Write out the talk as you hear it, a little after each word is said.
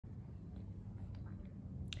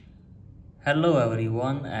Hello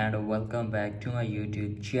everyone and welcome back to my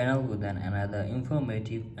YouTube channel with another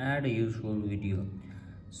informative and useful video.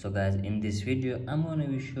 So guys, in this video I'm going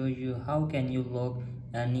to show you how can you lock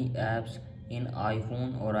any apps in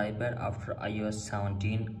iPhone or iPad after iOS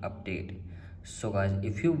 17 update. So guys,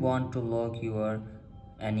 if you want to lock your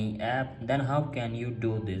any app, then how can you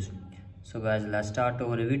do this? So guys, let's start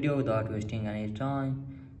our video without wasting any time.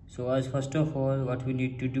 So guys, first of all, what we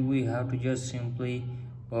need to do, we have to just simply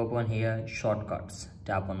open here shortcuts,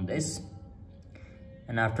 tap on this,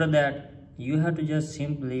 and after that you have to just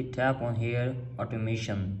simply tap on here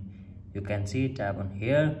automation. You can see, tap on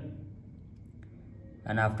here,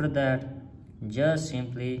 and after that just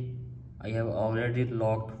simply, I have already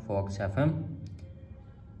locked Fox FM.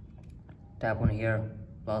 Tap on here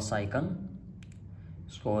plus icon,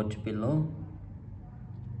 scroll below,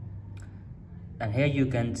 and here you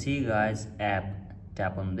can see guys app.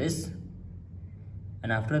 Tap on this,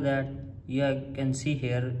 and after that you can see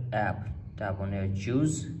here app. Tap on here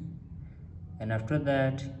choose, and after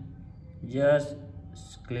that just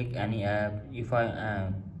click any app. If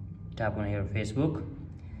I tap on here Facebook,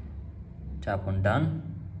 tap on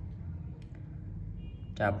done,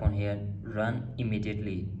 tap on here run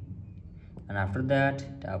immediately, and after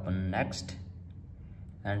that tap on next,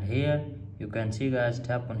 and here you can see guys,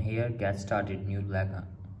 tap on here get started new icon,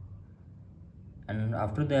 and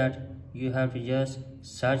after that you have to just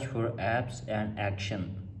search for apps and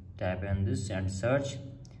action. Tap on this and search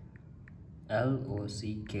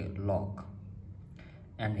LOCK, lock,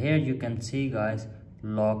 and here you can see guys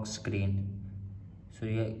lock screen.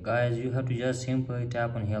 So guys, you have to just simply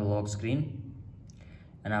tap on here lock screen,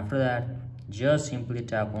 and after that just simply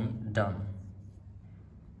tap on done,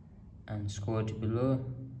 and scroll below,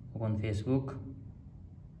 open Facebook.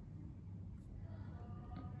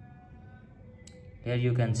 Here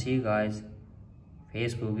you can see guys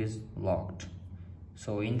Facebook is locked.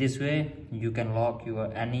 So in this way you can lock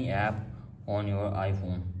your any app on your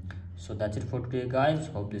iPhone. So that's it for today guys.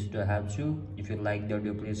 Hope this video helps you. If you like the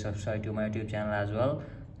video, please subscribe to my YouTube channel as well.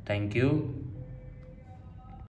 Thank you.